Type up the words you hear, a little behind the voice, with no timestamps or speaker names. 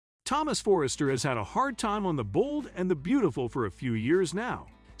Thomas Forrester has had a hard time on The Bold and the Beautiful for a few years now.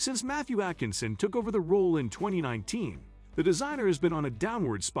 Since Matthew Atkinson took over the role in 2019, the designer has been on a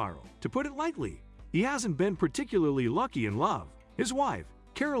downward spiral, to put it lightly. He hasn't been particularly lucky in love. His wife,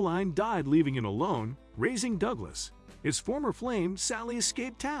 Caroline, died leaving him alone, raising Douglas. His former flame, Sally,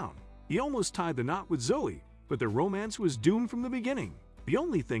 escaped town. He almost tied the knot with Zoe, but their romance was doomed from the beginning. The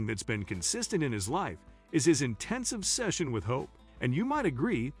only thing that's been consistent in his life is his intense obsession with Hope, and you might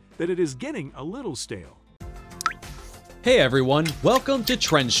agree that it is getting a little stale. Hey everyone, welcome to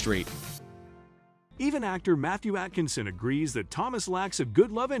TrendStreet. Even actor Matthew Atkinson agrees that Thomas lacks a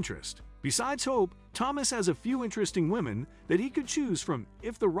good love interest. Besides Hope, Thomas has a few interesting women that he could choose from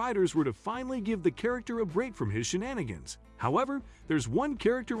if the writers were to finally give the character a break from his shenanigans. However, there's one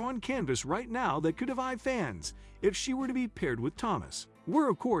character on canvas right now that could divide fans if she were to be paired with Thomas. We're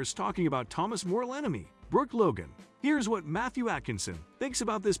of course talking about Thomas' mortal enemy, Brooke Logan. Here's what Matthew Atkinson thinks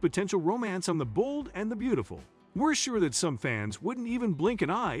about this potential romance on The Bold and the Beautiful. We're sure that some fans wouldn't even blink an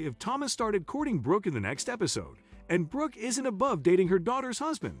eye if Thomas started courting Brooke in the next episode, and Brooke isn't above dating her daughter's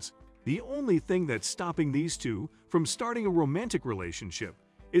husbands. The only thing that's stopping these two from starting a romantic relationship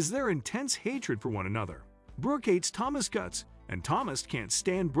is their intense hatred for one another. Brooke hates Thomas' guts, and Thomas can't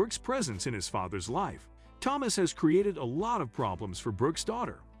stand Brooke's presence in his father's life. Thomas has created a lot of problems for Brooke's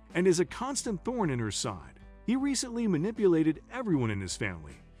daughter and is a constant thorn in her side. He recently manipulated everyone in his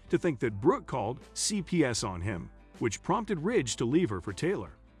family to think that Brooke called CPS on him, which prompted Ridge to leave her for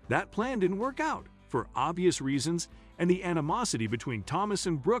Taylor. That plan didn't work out for obvious reasons, and the animosity between Thomas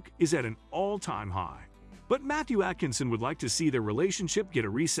and Brooke is at an all-time high. But Matthew Atkinson would like to see their relationship get a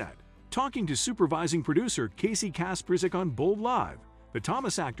reset. Talking to supervising producer Casey Kasperzik on Bold Live, the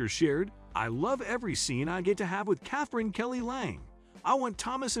Thomas actor shared, "I love every scene I get to have with Catherine Kelly Lang. I want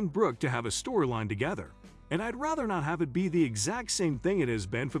Thomas and Brooke to have a storyline together. And I'd rather not have it be the exact same thing it has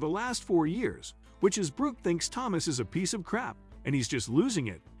been for the last 4 years, which is Brooke thinks Thomas is a piece of crap, and he's just losing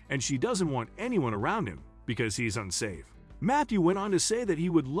it, and she doesn't want anyone around him because he's unsafe." Matthew went on to say that he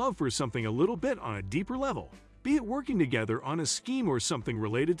would love for something a little bit on a deeper level, be it working together on a scheme or something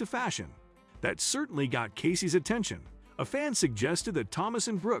related to fashion. That certainly got Casey's attention. A fan suggested that Thomas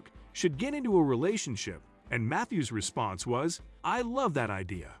and Brooke should get into a relationship, and Matthew's response was, "I love that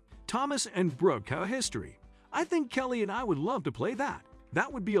idea. Thomas and Brooke have a history. I think Kelly and I would love to play that.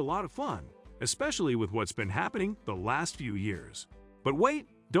 That would be a lot of fun, especially with what's been happening the last few years." But wait,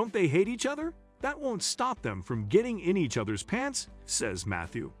 don't they hate each other? That won't stop them from getting in each other's pants, says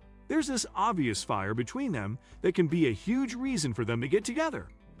Matthew. There's this obvious fire between them that can be a huge reason for them to get together,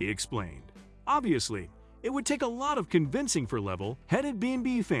 he explained. Obviously, it would take a lot of convincing for level-headed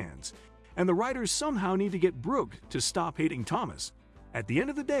B&B fans, and the writers somehow need to get Brooke to stop hating Thomas. At the end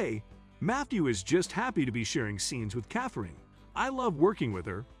of the day, Matthew is just happy to be sharing scenes with Catherine. "I love working with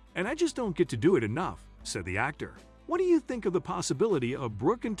her, and I just don't get to do it enough," said the actor. What do you think of the possibility of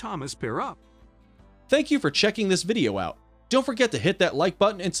Brooke and Thomas pair up? Thank you for checking this video out. Don't forget to hit that like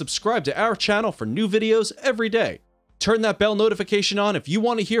button and subscribe to our channel for new videos every day. Turn that bell notification on if you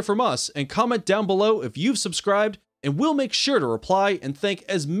want to hear from us, and comment down below if you've subscribed, and we'll make sure to reply and thank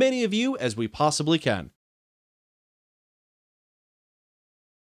as many of you as we possibly can.